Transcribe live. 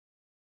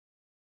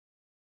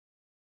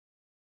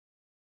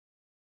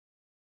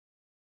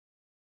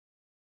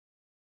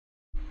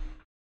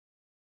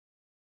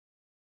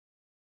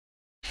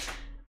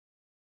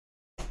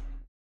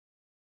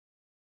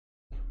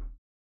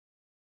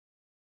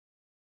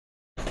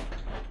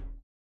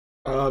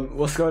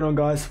What's going on,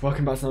 guys?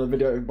 Welcome back to another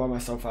video by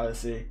myself,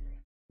 Fallacy.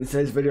 In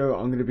today's video,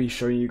 I'm going to be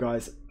showing you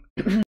guys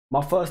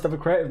my first ever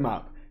creative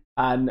map.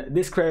 And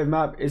this creative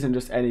map isn't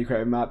just any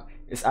creative map,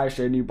 it's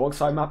actually a new box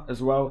fight map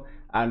as well.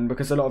 And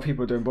because a lot of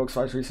people are doing box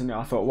fights recently,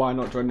 I thought, why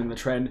not join in the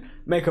trend,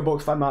 make a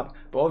box fight map.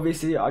 But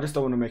obviously, I just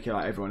don't want to make it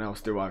like everyone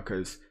else, do I?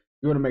 Because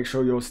you want to make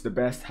sure yours is the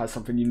best, has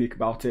something unique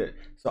about it.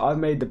 So I've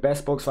made the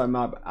best box fight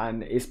map,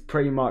 and it's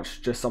pretty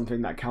much just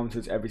something that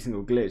counters every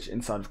single glitch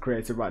inside of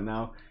creative right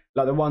now.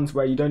 Like the ones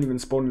where you don't even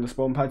spawn in the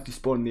spawn pad, you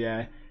spawn in the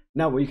air.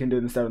 Now what you can do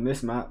instead on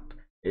this map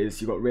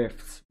is you got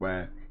rifts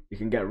where you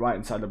can get right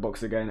inside the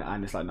box again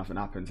and it's like nothing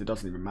happens. It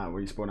doesn't even matter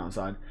where you spawn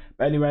outside.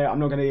 But anyway, I'm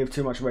not going to give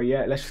too much away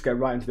yet. Let's just get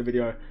right into the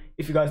video.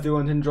 If you guys do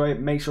want to enjoy it,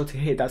 make sure to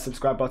hit that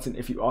subscribe button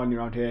if you are new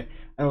around here.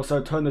 And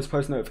also turn those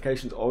post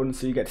notifications on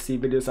so you get to see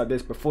videos like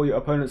this before your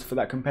opponents for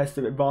that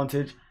competitive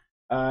advantage.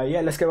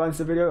 Yeah, let's get right into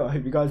the video. I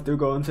hope you guys do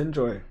go on to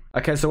enjoy.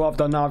 Okay, so what I've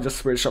done now, I've just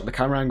switched up the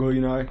camera angle,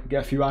 you know,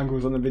 get a few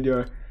angles on the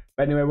video.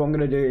 But anyway, what I'm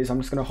going to do is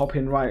I'm just going to hop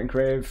in right in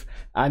creative,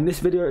 and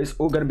this video is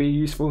all going to be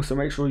useful, so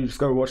make sure you just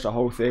go watch the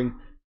whole thing.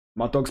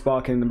 My dog's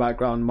barking in the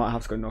background, might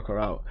have to go knock her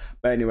out.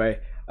 But anyway,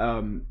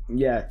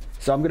 yeah,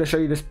 so I'm going to show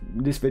you this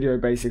video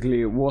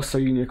basically, what's so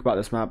unique about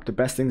this map, the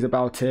best things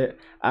about it,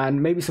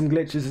 and maybe some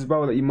glitches as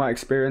well that you might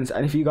experience.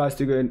 And if you guys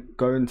do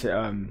go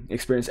into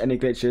experience any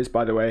glitches,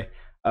 by the way,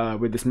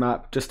 with this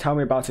map, just tell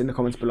me about it in the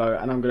comments below,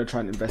 and I'm going to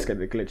try and investigate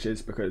the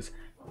glitches, because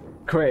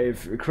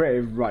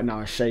creative right now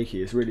is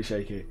shaky. It's really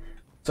shaky.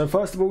 So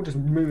first of all, just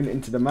moving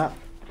into the map,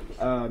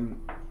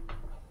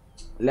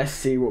 let's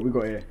see what we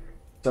got here.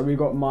 So we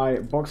got my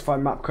box fight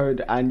map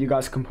code, and you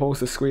guys can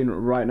pause the screen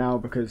right now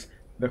because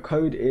the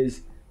code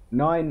is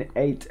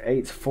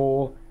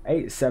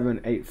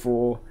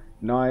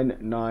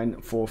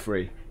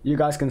 988487849943. You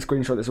guys can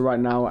screenshot this right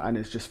now, and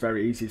it's just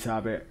very easy to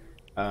have it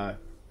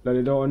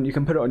loaded on. You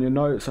can put it on your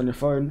notes on your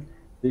phone.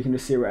 You can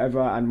just see it wherever,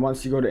 and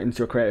once you got it into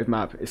your creative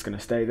map, it's going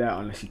to stay there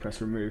unless you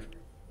press remove.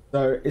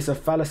 So it's a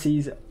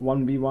fallacies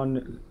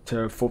 1v1 to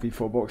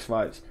 4v4 box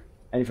fights,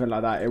 anything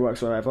like that, it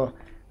works wherever.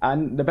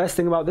 And the best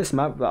thing about this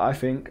map that I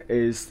think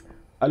is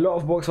a lot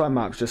of box fight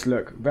maps just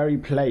look very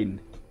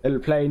plain. They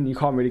look plain, you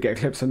can't really get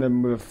clips on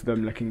them with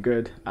them looking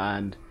good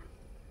and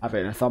have it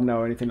in a thumbnail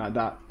or anything like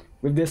that.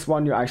 With this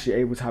one, you're actually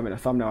able to have it in a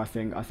thumbnail, I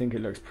think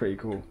it looks pretty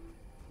cool.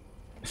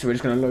 So we're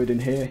just going to load in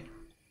here,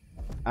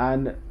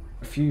 and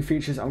a few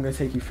features I'm going to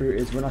take you through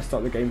is when I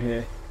start the game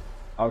here,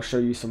 I'll show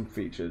you some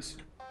features.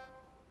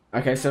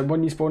 Okay, so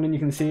when you spawn in, you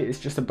can see it's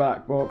just a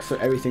black box, so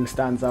everything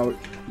stands out.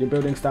 Your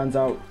building stands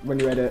out when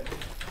you edit,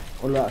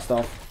 all of that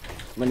stuff.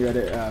 When you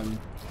edit,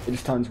 it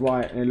just turns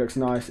white and it looks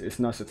nice. It's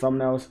nice for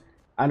thumbnails.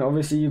 And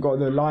obviously you've got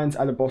the lines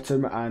at the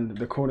bottom and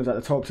the corners at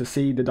the top to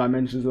see the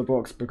dimensions of the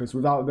box, because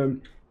without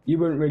them, you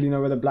wouldn't really know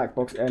where the black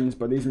box ends,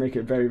 but these make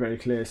it very, very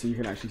clear so you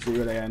can actually see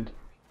where they end.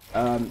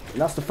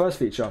 That's the first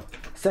feature.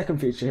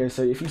 Second feature here,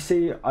 so if you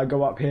see I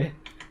go up here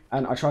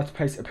and I try to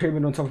place a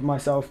pyramid on top of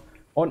myself,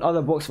 on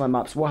other box fight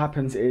maps, what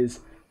happens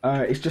is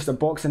it's just a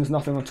box and there's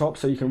nothing on top,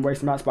 so you can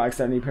waste mats by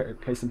accidentally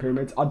placing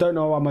pyramids. I don't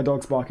know why my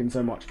dog's barking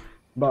so much,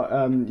 but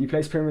you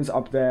place pyramids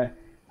up there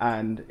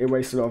and it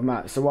wastes a lot of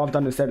mats. So what I've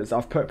done instead is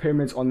I've put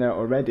pyramids on there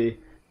already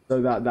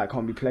so that that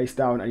can't be placed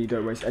down and you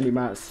don't waste any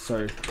mats.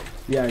 So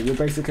yeah, you'll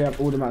basically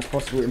have all the mats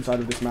possible inside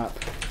of this map.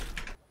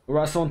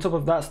 Alright, so on top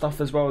of that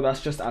stuff as well,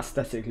 that's just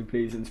aesthetically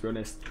pleasing, to be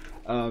honest.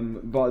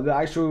 But the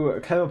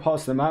actual clever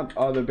parts of the map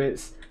are the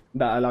bits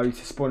that allow you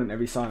to spawn in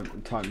every time.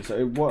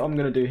 So what I'm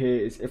going to do here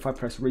is if I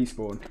press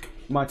respawn, it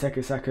might take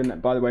a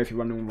second. By the way, if you're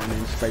running my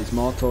name Space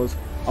Martos,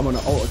 I'm on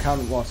an alt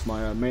account whilst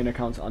my main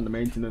account's under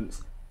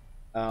maintenance.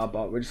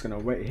 But we're just going to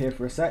wait here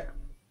for a sec.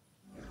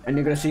 And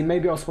you're going to see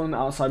maybe I'll spawn on the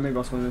outside, maybe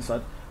I'll spawn on the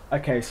inside.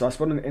 Okay, so I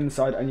spawned on the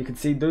inside, and you can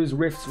see those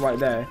rifts right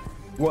there.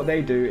 What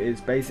they do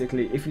is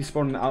basically, if you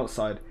spawn on the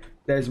outside,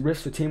 there's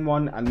rifts for team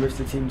 1 and rifts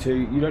for team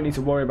 2. You don't need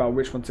to worry about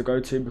which one to go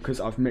to because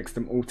I've mixed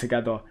them all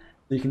together.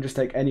 So you can just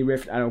take any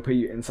rift and it'll put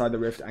you inside the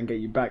rift and get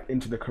you back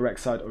into the correct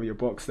side of your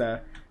box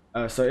there.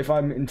 So if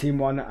I'm in team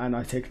 1 and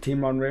I take a team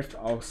 1 rift,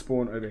 I'll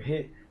spawn over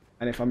here.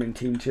 And if I'm in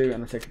team 2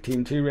 and I take a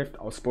team 2 rift,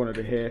 I'll spawn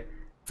over here.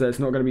 So there's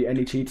not going to be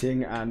any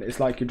cheating, and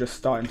it's like you're just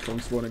starting from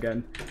spawn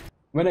again.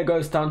 When it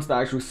goes down to the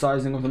actual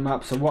sizing of the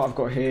map, so what I've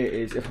got here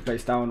is if I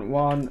place down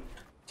 1,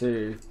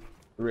 2,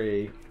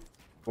 3,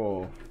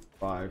 4,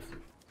 5,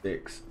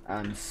 6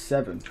 and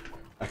 7.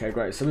 Okay,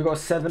 great. So we've got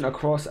 7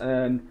 across, and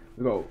then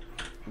we've got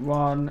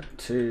 1,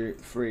 2,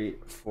 3,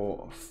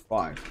 4,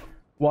 5.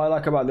 What I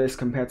like about this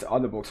compared to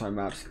other box fight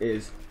maps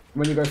is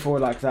when you go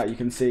forward like that, you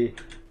can see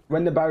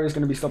when the barrier is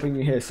going to be stopping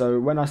you here. So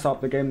when I start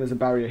the game, there's a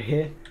barrier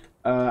here,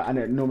 and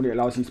it normally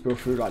allows you to build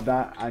through like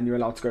that, and you're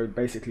allowed to go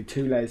basically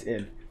 2 layers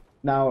in.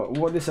 Now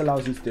what this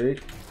allows you to do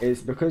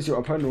is, because your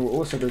opponent will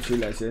also go 2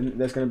 layers in,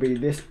 there's going to be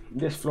this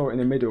floor in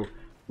the middle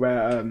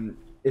where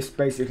it's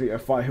basically a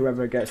fight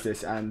whoever gets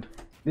this, and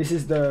this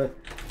is the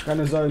kind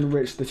of zone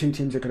which the two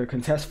teams are going to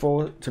contest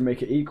for to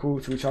make it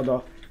equal to each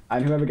other,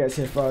 and whoever gets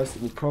here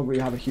first will probably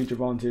have a huge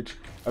advantage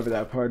over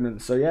their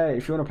opponent. So yeah,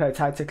 if you want to play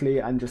tactically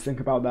and just think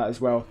about that as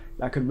well,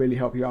 that could really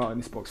help you out in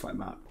this box fight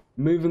map.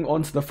 moving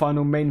on to the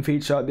final main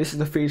feature. This is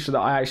the feature that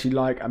I actually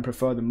like and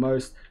prefer the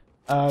most.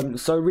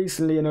 So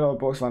recently in a lot of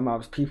box fight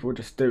maps, people were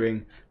just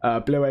doing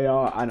blue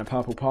AR and a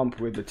purple pump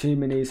with the 2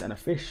 minis and a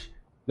fish.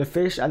 The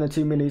fish and the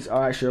 2 minis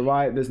are actually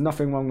alright. There's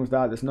nothing wrong with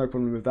that. There's no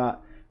problem with that.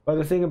 But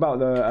the thing about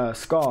the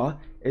Scar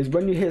is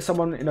when you hit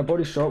someone in a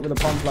body shot with a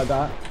pump like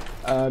that,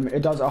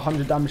 it does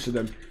 100 damage to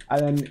them.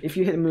 And then if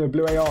you hit them with a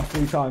blue AR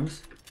 3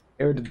 times,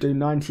 it would do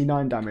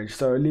 99 damage.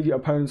 So leave your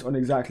opponents on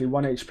exactly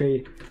 1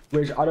 HP,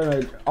 which I don't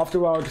know, after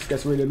a while it just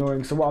gets really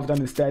annoying. So what I've done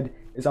instead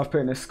is I've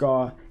put in a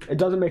Scar. It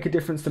doesn't make a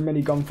difference to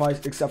many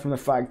gunfights except from the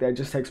fact that it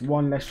just takes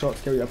 1 less shot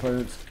to kill your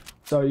opponents.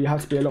 So you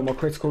have to be a lot more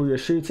critical when you're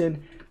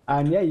shooting.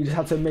 And yeah, you just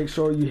have to make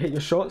sure you hit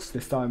your shots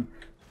this time.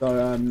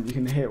 So you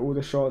can hit all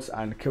the shots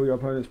and kill your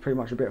opponents pretty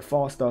much a bit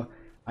faster,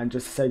 and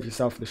just save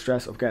yourself the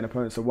stress of getting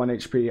opponents to 1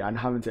 HP and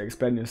having to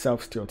explain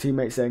yourself to your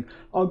teammates saying,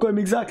 "I got him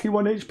exactly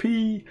 1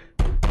 HP.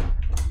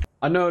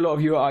 I know a lot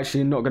of you are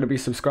actually not going to be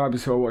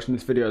subscribers who are watching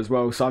this video as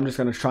well, so I'm just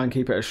going to try and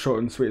keep it as short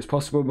and sweet as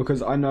possible,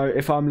 because I know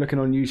if I'm looking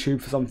on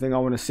YouTube for something I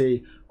want to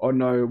see or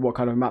know what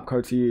kind of map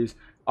code to use,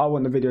 I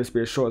want the videos to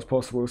be as short as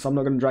possible, so I'm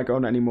not going to drag it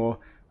on anymore.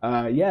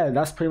 Yeah,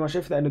 that's pretty much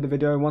it for the end of the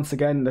video. Once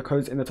again, the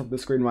code's in the top of the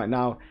screen right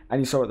now,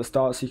 and you saw it at the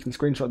start, so you can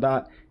screenshot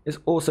that. It's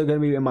also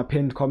going to be in my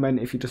pinned comment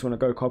if you just want to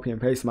go copy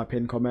and paste my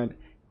pinned comment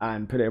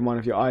and put it in one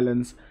of your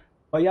islands.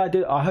 But yeah,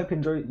 I hope you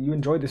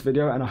enjoyed this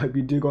video, and I hope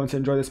you do go on to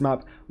enjoy this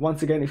map.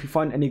 Once again, if you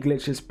find any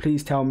glitches,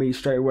 please tell me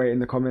straight away in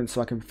the comments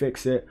so I can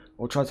fix it,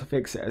 or try to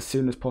fix it as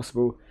soon as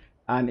possible.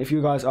 And if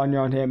you guys are new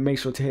around here, make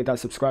sure to hit that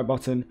subscribe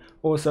button.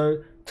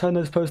 Also, turn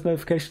those post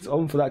notifications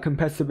on for that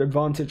competitive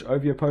advantage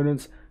over your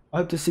opponents. I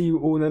hope to see you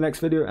all in the next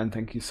video, and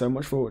thank you so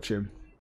much for watching.